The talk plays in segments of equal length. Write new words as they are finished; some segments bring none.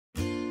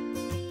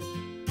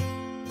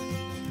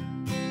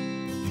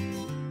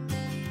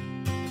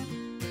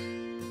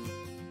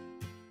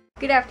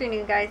Good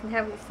afternoon, guys, and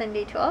happy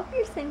Sunday to all of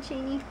your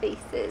sunshiny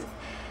faces.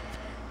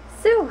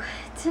 So,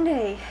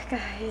 today,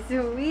 guys,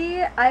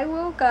 I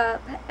woke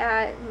up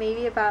at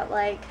maybe about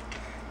like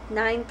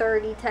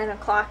 9:30, 10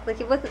 o'clock.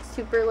 Like, it wasn't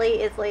super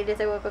late, as late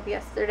as I woke up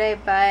yesterday,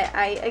 but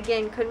I,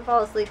 again, couldn't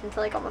fall asleep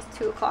until like almost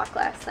 2 o'clock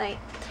last night.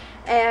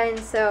 And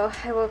so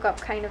I woke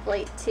up kind of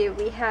late too.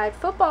 We had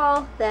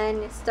football,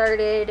 then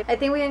started, I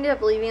think we ended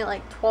up leaving at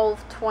like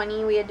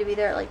 12:20. We had to be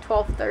there at like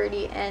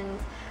 12:30, and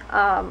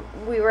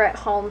we were at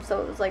home,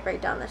 so it was like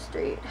right down the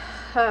street.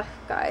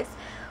 Guys,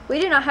 we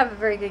did not have a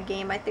very good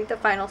game. I think the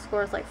final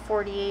score was like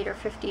 48 or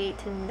 58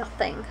 to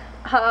nothing.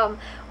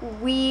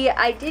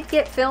 I did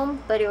get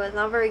film, but it was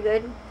not very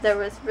good. There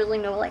was really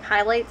no like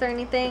highlights or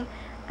anything.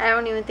 I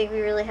don't even think we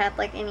really had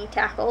like any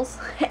tackles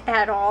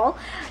at all.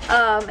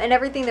 And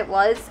everything that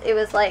was, it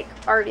was like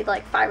already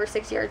like 5 or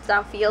 6 yards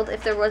downfield.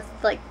 If there was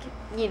like,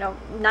 you know,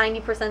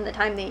 90% of the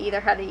time they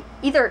either had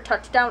either a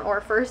touchdown or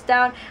a first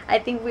down. I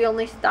think we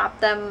only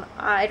stopped them.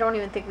 I don't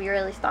even think we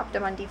really stopped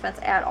them on defense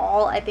at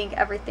all. I think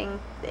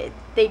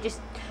they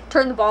just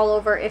turned the ball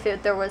over if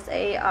there was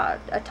a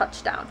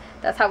touchdown.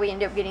 That's how we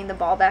ended up getting the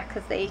ball back,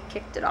 because they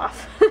kicked it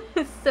off.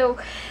 So,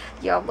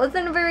 yeah, it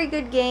wasn't a very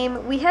good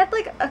game. We had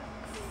like a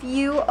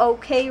few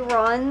okay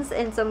runs,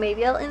 and so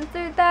maybe I'll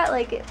insert that.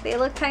 Like, they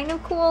look kind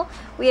of cool.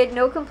 We had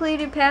no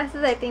completed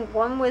passes. I think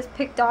one was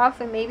picked off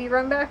and maybe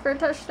run back for a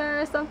touchdown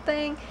or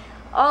something.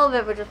 All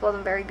of it just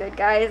wasn't very good,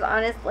 guys.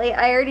 Honestly,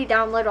 I already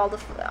downloaded all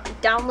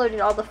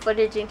the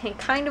footage and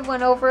kind of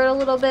went over it a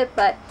little bit,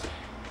 but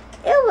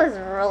it was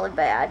really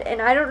bad.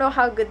 And I don't know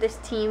how good this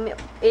team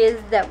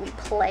is that we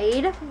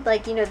played.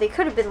 Like, you know, they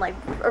could have been like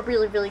a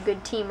really, really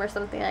good team or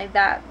something like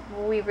that.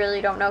 We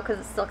really don't know, because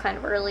it's still kind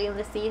of early in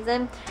the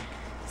season.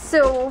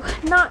 So,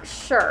 not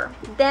sure.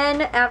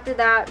 Then, after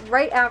that,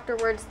 right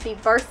afterwards, the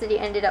varsity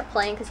ended up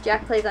playing, because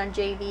Jack plays on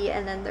JV,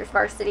 and then there's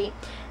varsity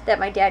that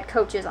my dad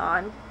coaches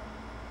on.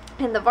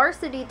 And the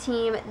varsity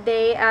team,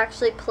 they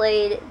actually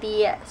played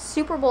the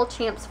Super Bowl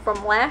champs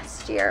from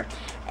last year,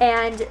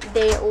 and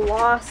they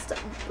lost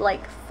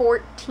like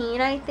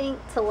 14, I think,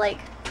 to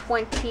like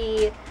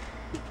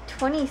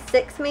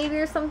 26 maybe,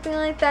 or something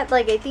like that.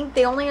 Like, I think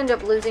they only ended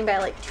up losing by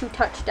like 2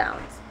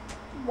 touchdowns.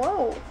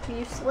 Whoa,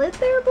 you slid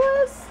there,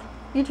 Bliss?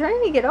 You're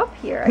trying to get up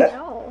here, I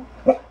know.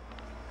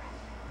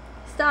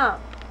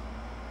 Stop.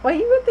 Why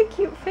you with the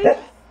cute face?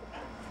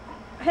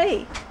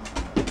 Hey.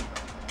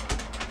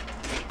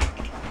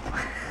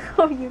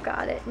 Oh, you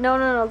got it.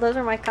 No, those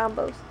are my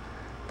combos.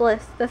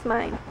 Bliss, that's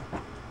mine.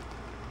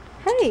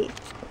 Hey.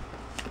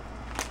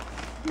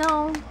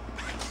 No.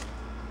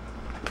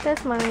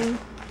 That's mine.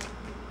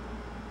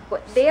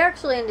 But they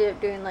actually ended up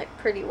doing like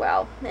pretty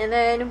well. And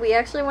then we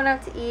actually went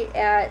out to eat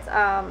at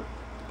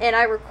and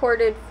I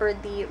recorded for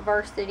the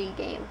varsity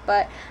game,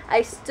 but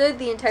I stood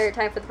the entire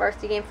time for the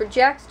varsity game. For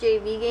Jack's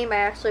JV game, I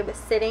actually was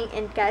sitting,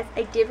 and guys,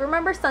 I did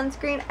remember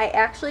sunscreen. I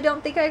actually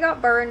don't think I got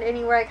burned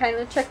anywhere. I kind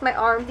of checked my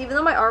arms, even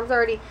though my arms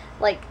already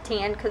like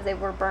tanned because they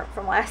were burnt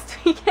from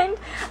last weekend.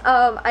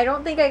 I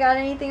don't think I got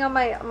anything on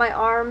my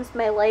arms,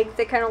 my legs.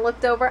 I kind of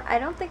looked over. I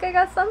don't think I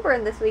got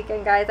sunburned this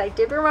weekend, guys. I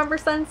did remember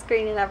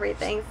sunscreen and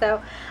everything, so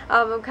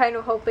I'm kind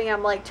of hoping.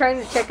 I'm like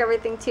trying to check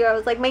everything too. I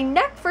was like, my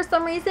neck, for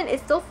some reason,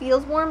 it still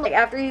feels warm. Like,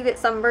 after you get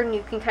sunburned,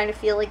 you can kind of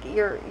feel like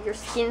your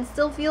skin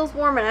still feels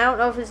warm, and I don't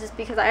know if it's just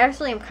because I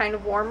actually am kind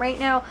of warm right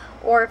now,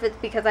 or if it's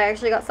because I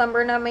actually got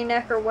sunburned on my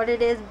neck, or what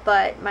it is,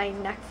 but my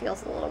neck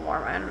feels a little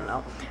warm. I don't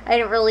know. I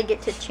didn't really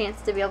get a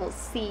chance to be able to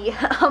see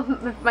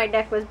if my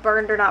neck was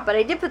burned or not, but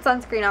I did put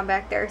sunscreen on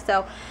back there,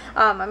 so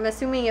I'm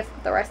assuming if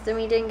the rest of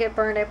me didn't get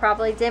burned, I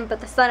probably didn't,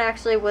 but the sun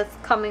actually was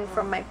coming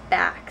from my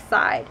back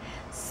side,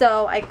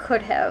 so I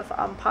could have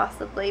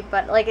possibly,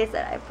 but like I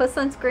said, I put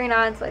sunscreen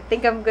on, so I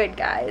think I'm good,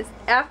 guys.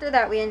 After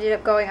that, we ended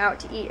up going out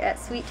to eat at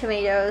Sweet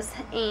Tomatoes,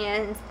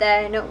 and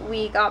then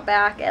we got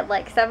back at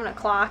like 7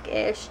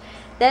 o'clock-ish.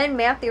 Then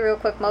Matthew real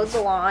quick mowed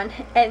the lawn,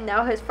 and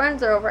now his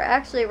friends are over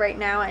actually right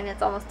now, and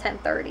it's almost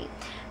 10:30.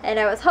 And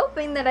I was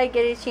hoping that I'd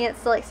get a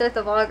chance to like start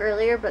the vlog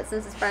earlier, but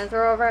since his friends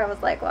were over, I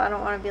was like, well, I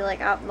don't want to be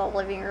like out in the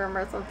living room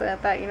or something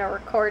like that, you know,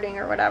 recording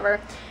or whatever.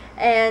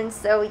 And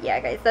so, yeah,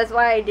 guys, that's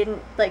why I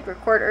didn't like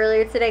record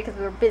earlier today, because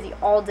we were busy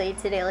all day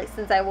today. Like,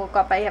 since I woke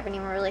up, I haven't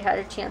even really had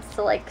a chance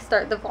to like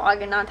start the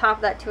vlog, and on top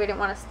of that too, I didn't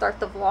want to start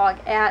the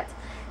vlog at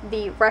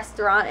the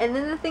restaurant. And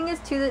then the thing is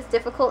too that's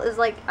difficult is,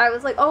 like, I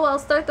was like, oh, I'll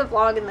start the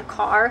vlog in the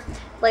car,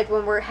 like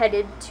when we're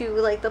headed to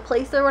like the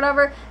place or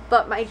whatever,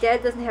 but my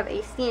dad doesn't have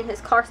AC in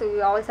his car, so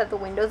we always have the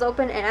windows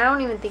open, and I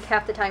don't even think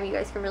half the time you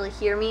guys can really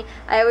hear me.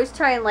 I always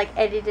try and like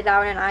edit it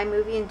out in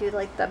iMovie and do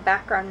like the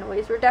background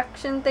noise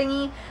reduction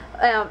thingy,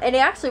 and it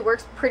actually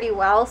works pretty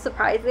well,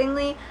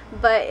 surprisingly,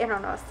 but I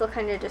don't know, it's still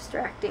kind of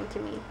distracting to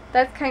me.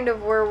 That's kind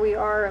of where we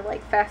are,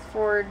 like, fast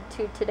forward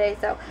to today.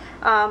 So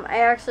I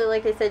actually,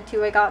 like I said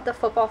too, I got the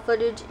football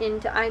footage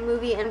into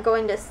iMovie, and I'm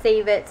going to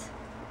save it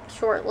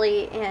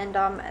shortly, and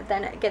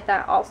then get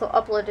that also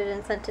uploaded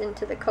and sent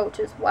into the coach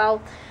as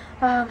well.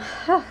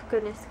 Oh,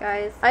 goodness,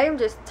 guys. I am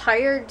just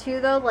tired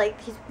too, though.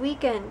 Like, these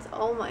weekends,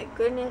 oh my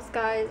goodness,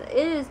 guys.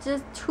 It is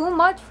just too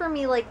much for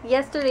me. Like,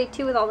 yesterday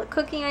too, with all the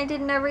cooking I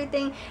did and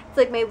everything. It's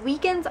like my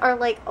weekends are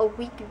like a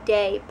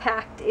weekday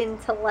packed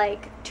into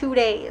like 2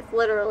 days,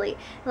 literally.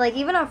 And, like,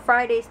 even on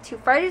Fridays too.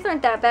 Fridays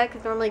aren't that bad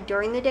because normally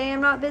during the day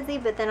I'm not busy,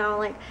 but then on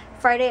like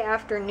Friday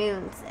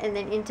afternoons and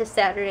then into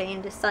Saturday,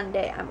 into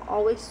Sunday, I'm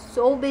always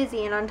so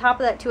busy. And on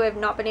top of that too, I've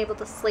not been able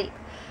to sleep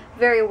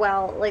very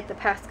well like the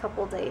past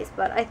couple days.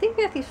 But I think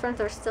Matthew's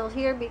friends are still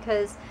here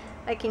because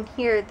I can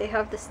hear they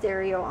have the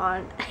stereo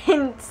on,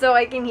 and so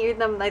I can hear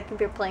them. I think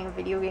they're playing a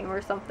video game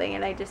or something,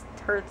 and I just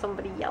heard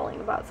somebody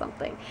yelling about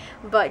something.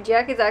 But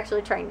Jack is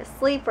actually trying to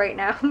sleep right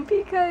now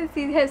because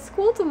he has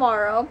school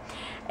tomorrow,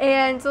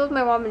 and so is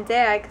my mom and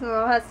dad, because my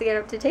mom has to get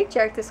up to take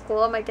Jack to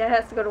school and my dad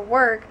has to go to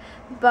work.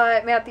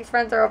 But Matthew's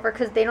friends are over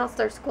because they don't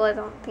start school, I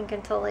don't think,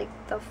 until like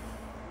the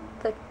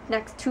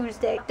next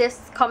Tuesday,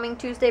 this coming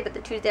Tuesday, but the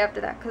Tuesday after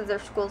that, because their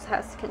schools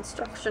has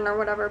construction or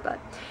whatever. But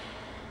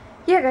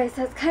yeah, guys,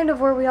 that's kind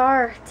of where we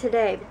are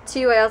today.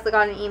 Too, I also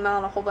got an email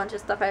and a whole bunch of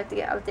stuff I have to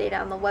get updated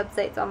on the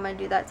website, so I'm going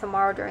to do that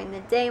tomorrow during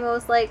the day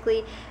most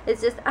likely.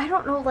 It's just, I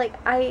don't know, like,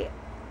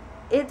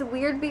 it's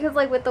weird because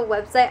like with the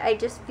website I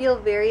just feel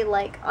very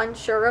like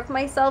unsure of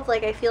myself.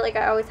 Like, I feel like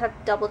I always have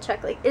to double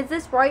check, like, is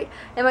this right?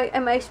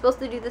 Am I supposed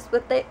to do this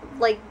with it?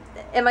 Like,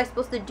 am I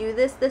supposed to do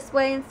this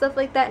way and stuff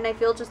like that? And I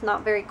feel just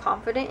not very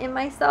confident in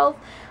myself,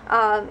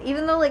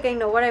 even though like I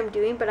know what I'm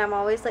doing, but I'm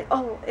always like,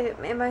 oh,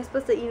 am I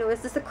supposed to, you know,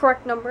 is this the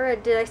correct number?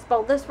 Did I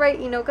spell this right?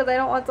 You know, because I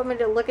don't want somebody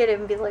to look at it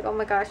and be like, oh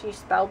my gosh, you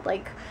spelled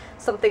like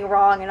something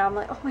wrong, and I'm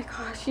like, oh my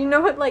gosh, you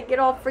know, like get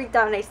all freaked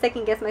out, and I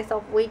second guess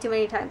myself way too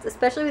many times,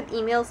 especially with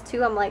emails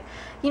too. I'm like,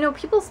 you know,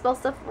 people spell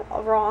stuff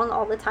wrong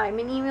all the time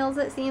in emails,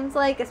 it seems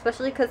like,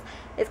 especially because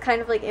it's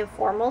kind of like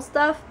informal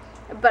stuff.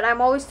 But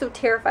I'm always so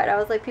terrified. I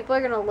was like, people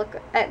are gonna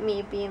look at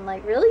me being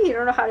like, really, you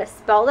don't know how to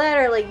spell that,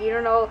 or like, you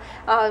don't know,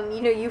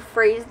 you know, you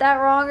phrased that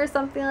wrong or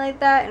something like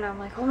that. And I'm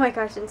like, oh my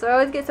gosh. And so I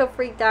always get so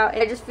freaked out,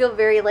 and I just feel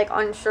very like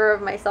unsure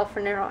of myself,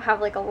 and I don't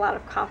have like a lot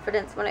of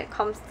confidence when it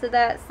comes to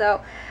that.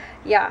 So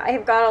yeah, I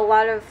have got a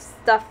lot of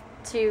stuff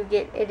to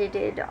get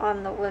edited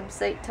on the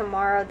website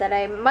tomorrow that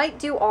I might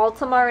do all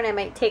tomorrow, and I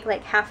might take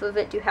like half of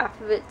it, do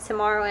half of it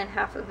tomorrow and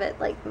half of it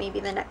like maybe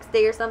the next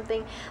day or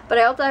something. But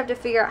I also have to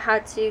figure out how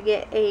to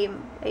get a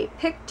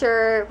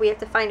picture. We have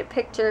to find a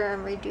picture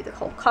and redo the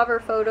whole cover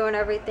photo and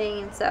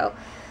everything, and so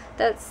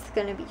that's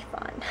gonna be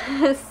fun.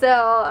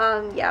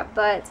 So yeah,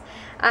 but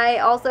I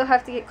also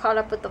have to get caught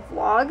up with the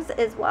vlogs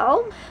as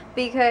well,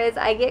 because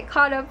I get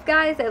caught up,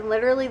 guys, and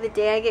literally the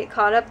day I get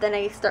caught up, then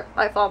I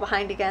fall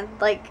behind again.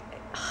 Like,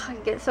 I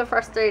get so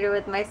frustrated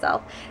with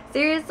myself.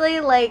 Seriously,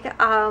 like,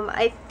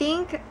 I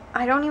think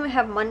I don't even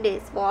have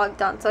Monday's vlog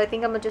done, so I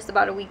think I'm just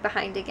about a week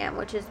behind again,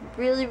 which is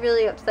really,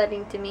 really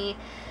upsetting to me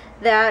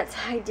that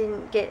I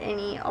didn't get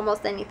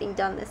almost anything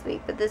done this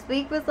week. But this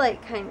week was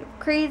like kind of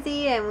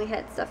crazy, and we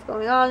had stuff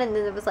going on, and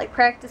then there was like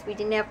practice, we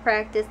didn't have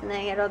practice, and then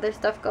I had other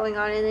stuff going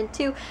on. And then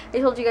too, I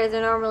told you guys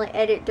I normally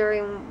edit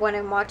during when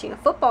I'm watching a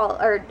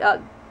football, or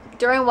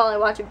while I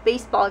watch a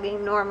baseball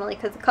game normally,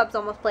 because the Cubs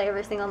almost play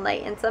every single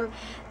night, and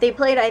they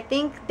played, I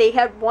think they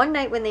had one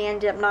night when they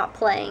ended up not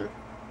playing,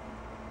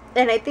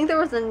 and I think there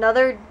was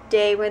another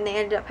day when they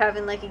ended up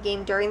having like a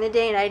game during the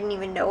day, and I didn't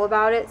even know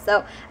about it,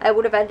 so I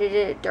would have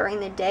edited it during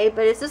the day.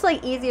 But it's just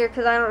like easier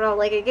because I don't know,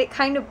 like I get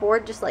kind of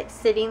bored just like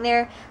sitting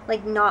there,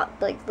 like not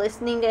like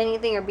listening to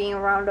anything or being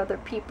around other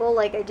people.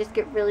 Like I just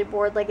get really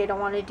bored, like I don't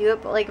want to do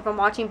it. But like if I'm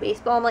watching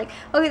baseball, I'm like,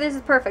 okay, this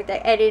is perfect. I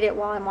edit it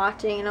while I'm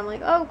watching, and I'm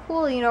like, oh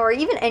cool, you know. Or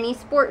even any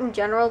sport in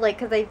general, like,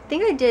 because I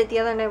think I did it the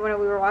other night when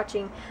we were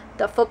watching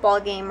the football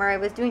game, or I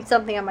was doing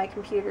something on my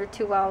computer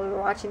too while we were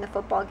watching the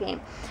football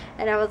game,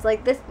 and I was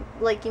like, this,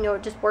 like, you know,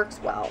 it just works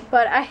well.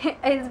 But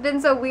it's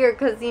been so weird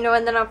because, you know,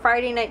 and then on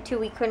Friday night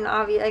too, I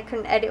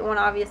couldn't edit one,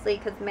 obviously,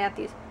 because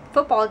Matthew's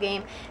football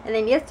game, and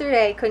then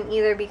yesterday I couldn't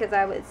either because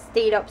I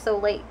stayed up so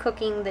late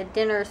cooking the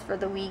dinners for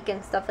the week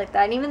and stuff like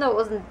that. And even though it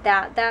wasn't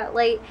that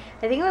late,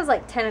 I think it was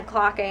like 10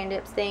 o'clock, I ended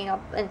up staying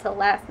up until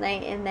last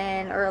night, and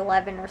then, or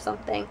 11 or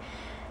something.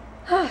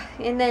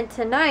 And then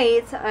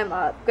tonight I'm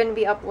going to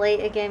be up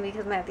late again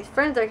because Matthew's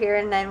friends are here,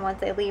 and then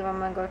once I leave I'm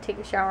going to go take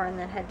a shower and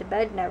then head to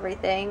bed and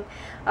everything.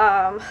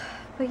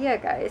 But yeah,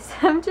 guys,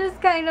 I'm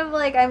just kind of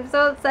like, I'm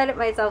so upset at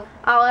myself.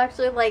 I'll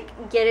actually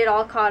like get it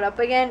all caught up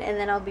again, and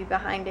then I'll be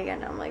behind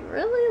again. I'm like,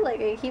 really? Like,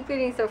 I keep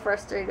getting so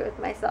frustrated with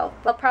myself.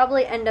 I'll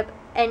probably end up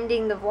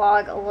ending the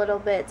vlog a little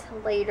bit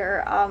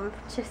later,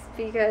 just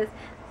because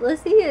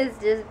Lissy is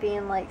just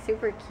being like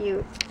super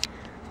cute.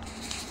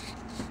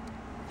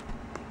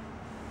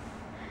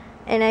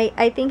 And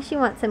I think she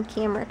wants some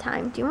camera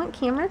time. Do you want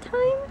camera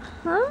time?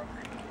 Huh?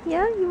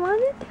 Yeah, you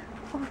want it?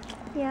 Oh,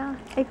 yeah.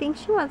 I think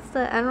she wants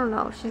to, I don't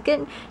know. She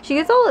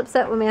gets all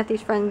upset when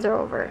Matthew's friends are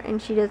over,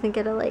 and she doesn't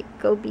get to like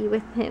go be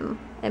with him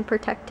and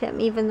protect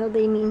him, even though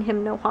they mean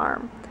him no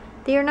harm.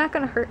 They are not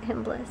going to hurt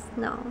him, Bliss.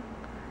 No.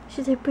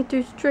 She's like, but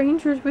they're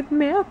strangers with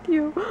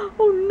Matthew.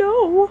 Oh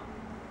no.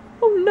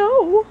 Oh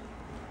no.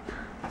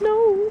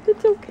 No,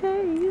 it's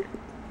okay.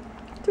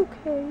 It's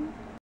okay.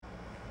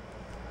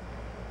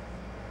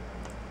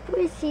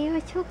 Blissy,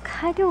 you're so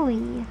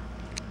cuddly.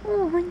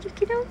 Oh,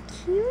 look at how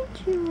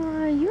cute you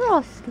are. You're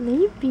all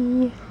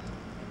sleepy.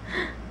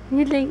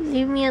 You're like,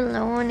 leave me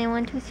alone. I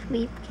want to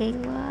sleep,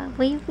 Kayla.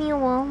 Leave me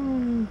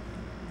alone.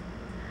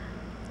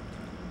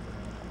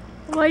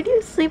 Why do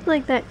you sleep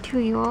like that too?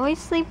 You always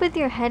sleep with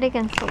your head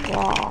against the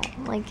wall.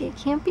 Like, it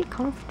can't be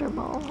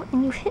comfortable.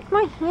 And you hit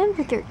my hand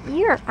with your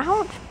ear.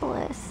 Ouch,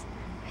 Bliss.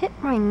 Hit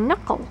my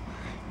knuckle.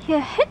 You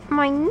hit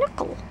my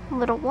knuckle,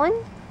 little one.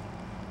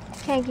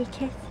 Can I give a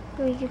kiss?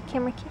 Do we give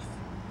camera a kiss?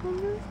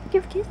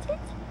 Give kisses?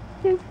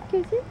 Give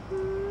kisses?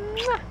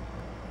 Mwah.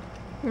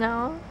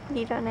 No,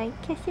 you don't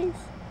like kisses.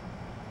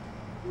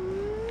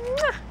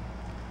 Mwah.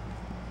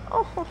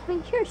 Oh,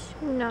 you're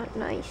so not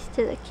nice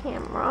to the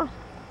camera.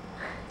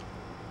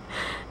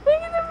 Look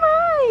at the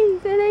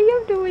eyes! And I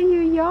love the way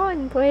you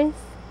yawn, Bliss.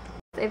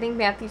 I think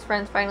Matthew's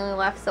friends finally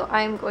left, so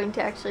I'm going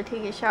to actually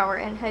take a shower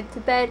and head to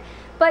bed.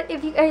 But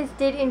if you guys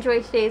did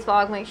enjoy today's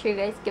vlog, make sure you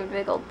guys give it a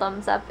big old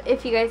thumbs up.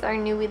 If you guys are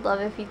new, we'd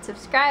love if you'd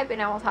subscribe,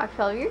 and I will talk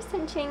to all of your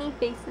sunshiny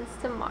faces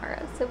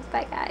tomorrow. So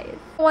bye, guys.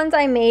 The ones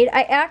I made,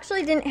 I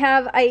actually didn't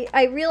have,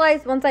 I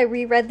realized once I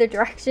reread the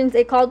directions,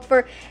 it called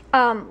for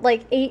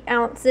like 8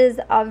 ounces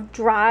of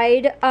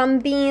dried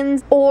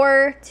beans,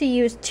 or to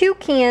use 2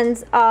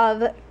 cans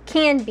of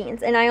canned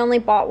beans, and I only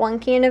bought 1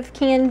 can of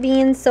canned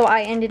beans, so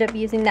I ended up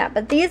using that.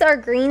 But these are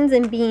greens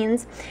and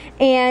beans,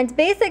 and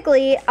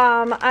basically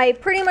I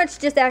pretty much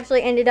just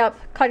actually ended up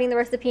cutting the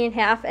recipe in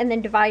half and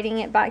then dividing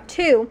it by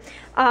 2,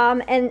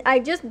 and I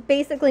just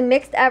basically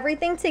mixed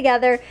everything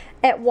together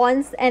at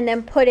once and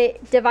then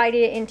divided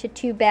it into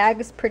 2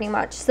 bags pretty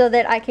much, so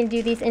that I can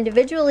do these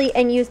individually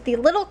and use the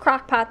little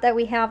crock pot that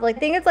we have. Like, I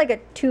think it's like a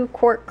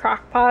 2-quart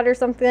crock pot or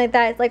something like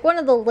that. It's like one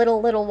of the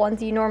little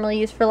ones you normally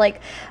use for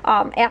like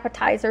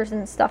appetizers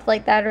and stuff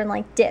like that, or in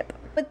like dip.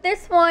 With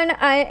this one,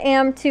 I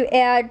am to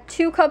add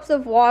 2 cups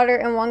of water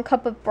and 1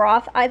 cup of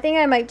broth. I think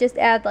I might just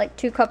add like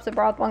 2 cups of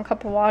broth, 1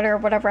 cup of water, or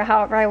whatever,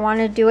 however I want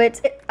to do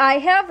it. I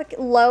have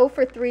low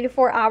for 3 to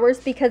 4 hours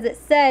because it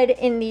said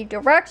in the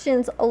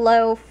directions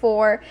low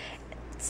for